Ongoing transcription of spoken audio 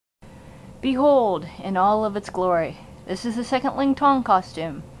Behold, in all of its glory. This is the second Ling Tong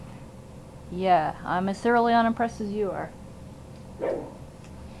costume. Yeah, I'm as thoroughly unimpressed as you are.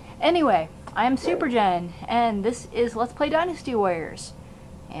 Anyway, I am Super Jen, and this is Let's Play Dynasty Warriors.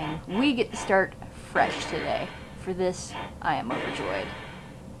 And we get to start fresh today. For this, I am overjoyed.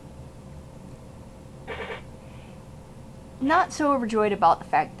 Not so overjoyed about the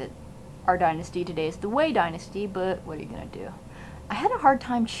fact that our dynasty today is the Wei dynasty, but what are you gonna do? I had a hard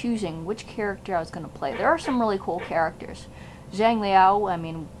time choosing which character I was gonna play. There are some really cool characters. Zhang Liao, I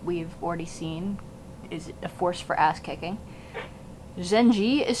mean, we've already seen, is a force for ass-kicking.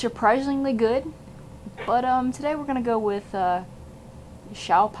 Zenji is surprisingly good, but today we're gonna go with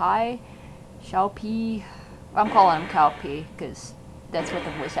Xiao Pi. I'm calling him Cao Pi, because that's what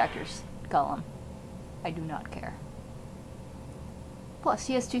the voice actors call him. I do not care. Plus,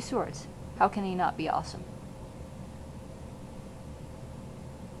 he has 2 swords. How can he not be awesome?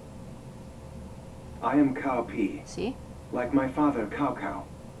 I am Cao Pi. See? Like my father, Cao Cao,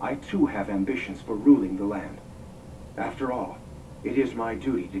 I too have ambitions for ruling the land. After all, it is my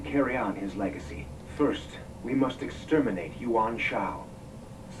duty to carry on his legacy. First, we must exterminate Yuan Shao.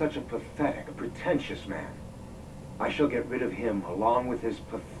 Such a pathetic, pretentious man. I shall get rid of him along with his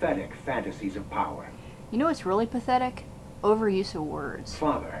pathetic fantasies of power. You know what's really pathetic? Overuse of words.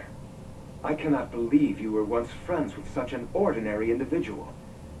 Father, I cannot believe you were once friends with such an ordinary individual.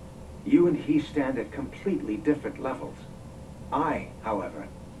 You and he stand at completely different levels. I, however,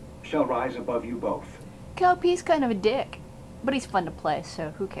 shall rise above you both. Cao Pi's kind of a dick, but he's fun to play,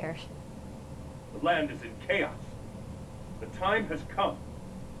 so who cares? The land is in chaos. The time has come.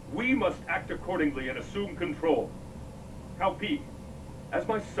 We must act accordingly and assume control. Cao Pi, as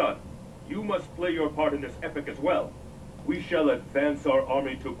my son, you must play your part in this epic as well. We shall advance our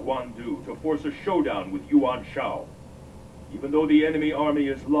army to Guan to force a showdown with Yuan Shao. Even though the enemy army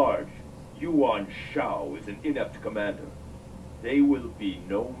is large, Yuan Shao is an inept commander. They will be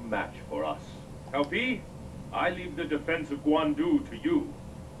no match for us. Cao Pi, I leave the defense of Guan to you.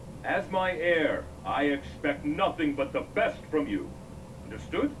 As my heir, I expect nothing but the best from you.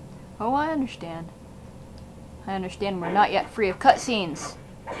 Understood? Oh, I understand. I understand we're not yet free of cutscenes.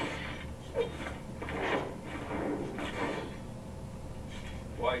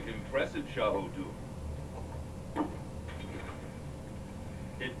 Quite impressive, Xiahou Du.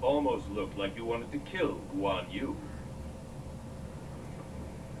 It almost looked like you wanted to kill Guan Yu.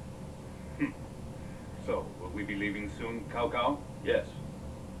 So, will we be leaving soon, Cao Cao? Yes.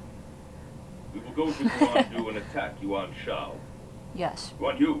 We will go to Guan and attack Yuan Shao. Yes.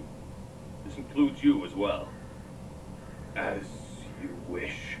 Guan Yu, this includes you as well. As you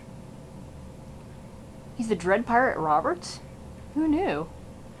wish. He's the Dread Pirate Roberts? Who knew?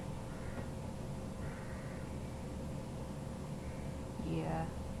 Yeah.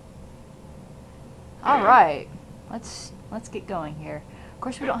 Alright. Let's get going here. Of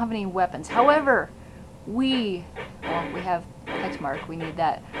course we don't have any weapons. However, we have X-Mark, we need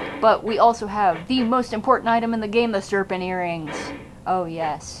that. But we also have the most important item in the game, the Serpent Earrings. Oh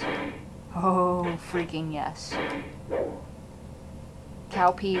yes. Oh freaking yes.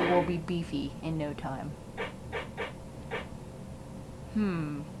 Cao Pi will be beefy in no time.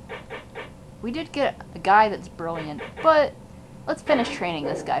 We did get a guy that's brilliant, but let's finish training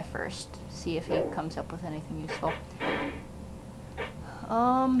this guy first. See if he comes up with anything useful.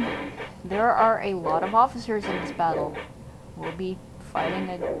 There are a lot of officers in this battle. We'll be fighting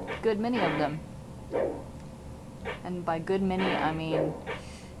a good many of them. And by good many, I mean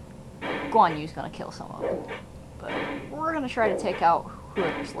Guan Yu's gonna kill some of them. But we're gonna try to take out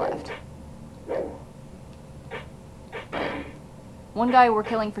whoever's left. But one guy we're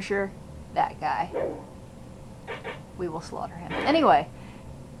killing for sure, that guy. We will slaughter him. Anyway,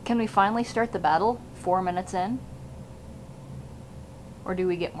 can we finally start the battle 4 minutes in? Or do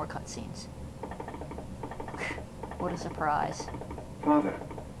we get more cutscenes? What a surprise. Father,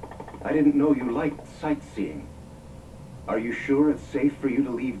 I didn't know you liked sightseeing. Are you sure it's safe for you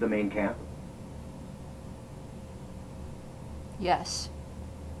to leave the main camp? Yes.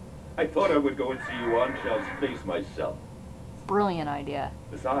 I thought I would go and see Yuan Shao's face myself. Brilliant idea.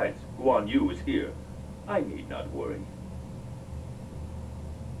 Besides, Guan Yu is here. I need not worry.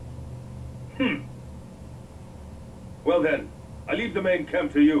 Well then, I leave the main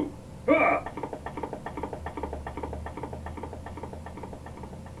camp to you. Ah!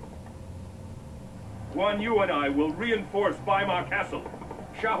 Guan Yu and I will reinforce Baima Castle.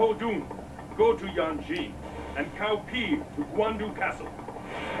 Xiahou Du, go to Yanjin, and Cao Pi to Guandu Castle.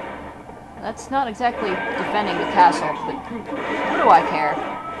 That's not exactly defending the castle, but what do I care?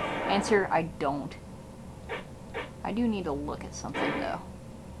 Answer, I don't. I do need to look at something, though.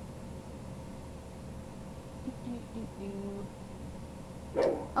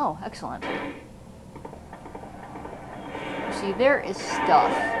 Oh, excellent. See, there is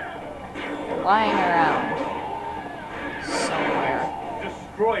stuff lying around somewhere.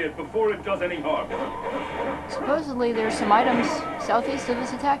 Destroy it before it does any harm. Supposedly, there's some items southeast of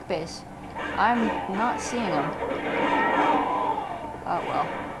this attack base. I'm not seeing them. Oh well.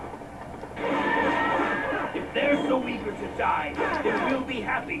 If they're so eager to die, then we'll be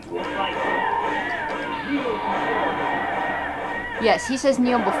happy to oblige them. Yes, he says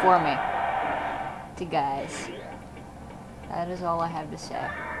kneel before me. To guys. That is all I have to say.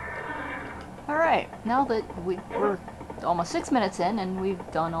 Alright, now that we're almost 6 minutes in and we've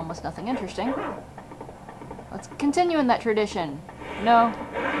done almost nothing interesting, let's continue in that tradition. No,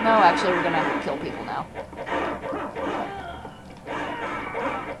 actually we're gonna kill people now.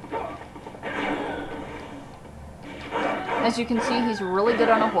 As you can see, he's really good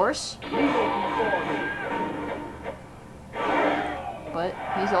on a horse. But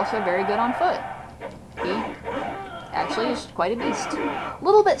he's also very good on foot. He actually is quite a beast. A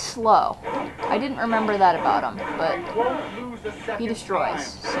little bit slow. I didn't remember that about him, but he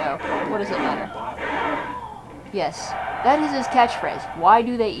destroys, so what does it matter? Yes, that is his catchphrase. Why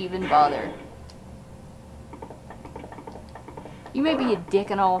do they even bother? You may be a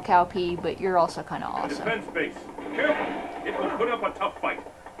dick and all, Cowpea, but you're also kind of awesome. Defense base. Careful. It will put up a tough fight.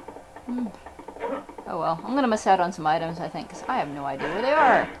 Oh well, I'm gonna miss out on some items, I think, because I have no idea where they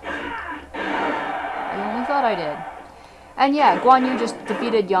are. I only thought I did. And yeah, Guan Yu just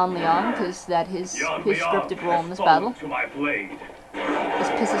defeated Yan Liang, because that his scripted role in this battle. To my blade. This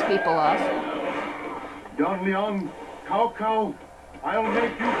pisses people off. Yan Liang, Cao, I'll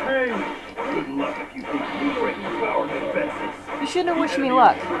make you pay. Good luck if you think you break through our defenses. You shouldn't have wished me Enemy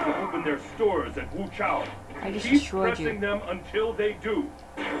luck. is sure to open their stores at Wu Chao. I just Keep destroyed pressing you. them until they do.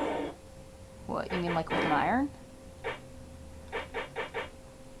 What, you mean like with an iron?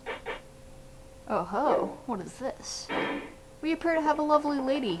 Oh ho, what is this? We appear to have a lovely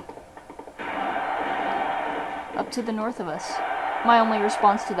lady up to the north of us. My only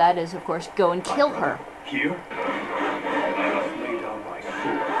response to that is, of course, go and kill her. Here? I must lay down my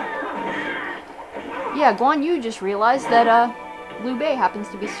sword. Yeah, Guan Yu just realized that, Liu Bei happens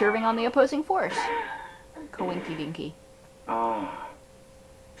to be serving on the opposing force. Coinky dinky. Ah,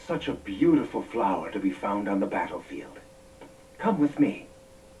 such a beautiful flower to be found on the battlefield. Come with me.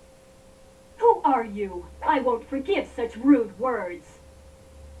 Who are you? I won't forgive such rude words.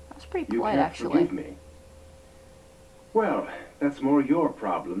 That was pretty You polite, can't actually. forgive me. Well, that's more your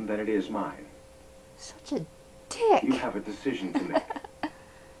problem than it is mine. Such a dick. You have a decision to make.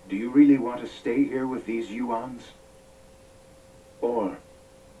 Do you really want to stay here with these Yuans? Or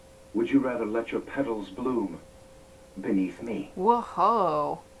would you rather let your petals bloom beneath me?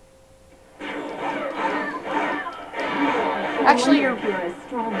 Whoa. Actually, you're as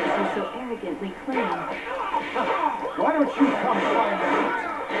strong as you so arrogantly claim. Why don't you come find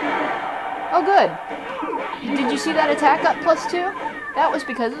out? Oh, good. Did you see that attack up +2? That was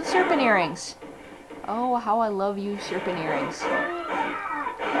because of the serpent earrings. Oh, how I love you, serpent earrings.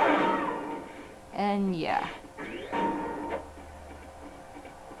 And yeah.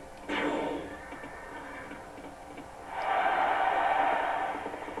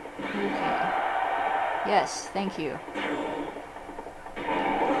 Okay. Yes, thank you.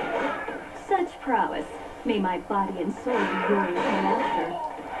 Such prowess. May my body and soul be yours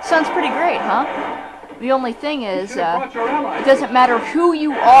hereafter. Sounds pretty great, huh? The only thing is, Brought your allies. it doesn't matter who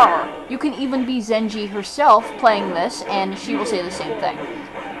you are. You can even be Zenji herself playing this, and she will say the same thing.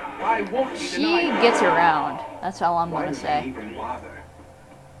 I won't be She denied. gets around. That's all I'm Why gonna do they say. even bother?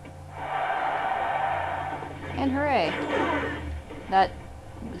 And hooray. That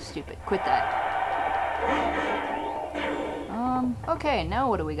was stupid. Quit that. Okay, now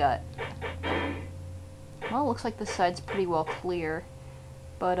what do we got? Well, looks like this side's pretty well clear.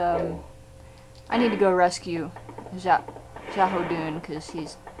 But, I need to go rescue Xiahou Dun, because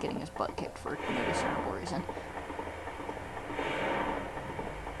he's getting his butt kicked for no discernible reason.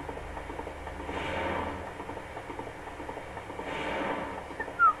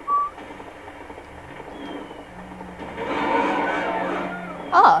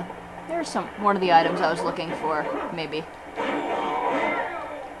 Ah, there's one of the items I was looking for, maybe.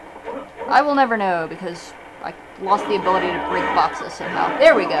 I will never know, because I lost the ability to break boxes somehow.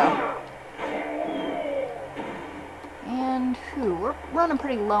 There we go. And, we're running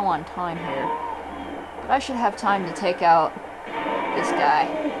pretty low on time here. But I should have time to take out this guy.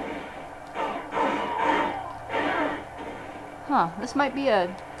 Huh, this might be a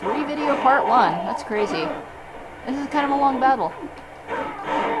 3-video part 1. That's crazy. This is kind of a long battle.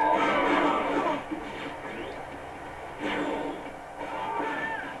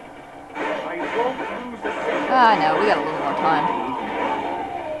 Ah, no, we got a little more time.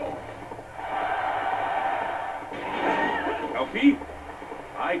 Alfie,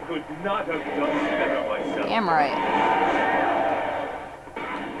 I could not have done better myself. Damn right.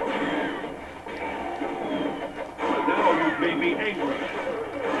 Now you've made me angry.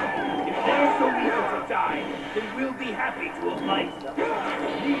 If they're so eager to die, then we'll be happy to oblige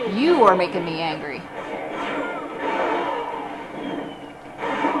them. You are making me angry.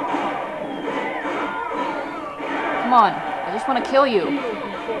 Come on, I just want to kill you.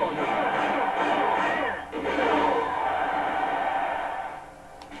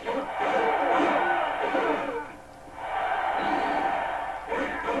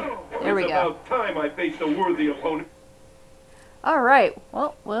 There we go. It's about time I faced a worthy opponent. Alright,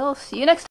 well, we'll see you next time.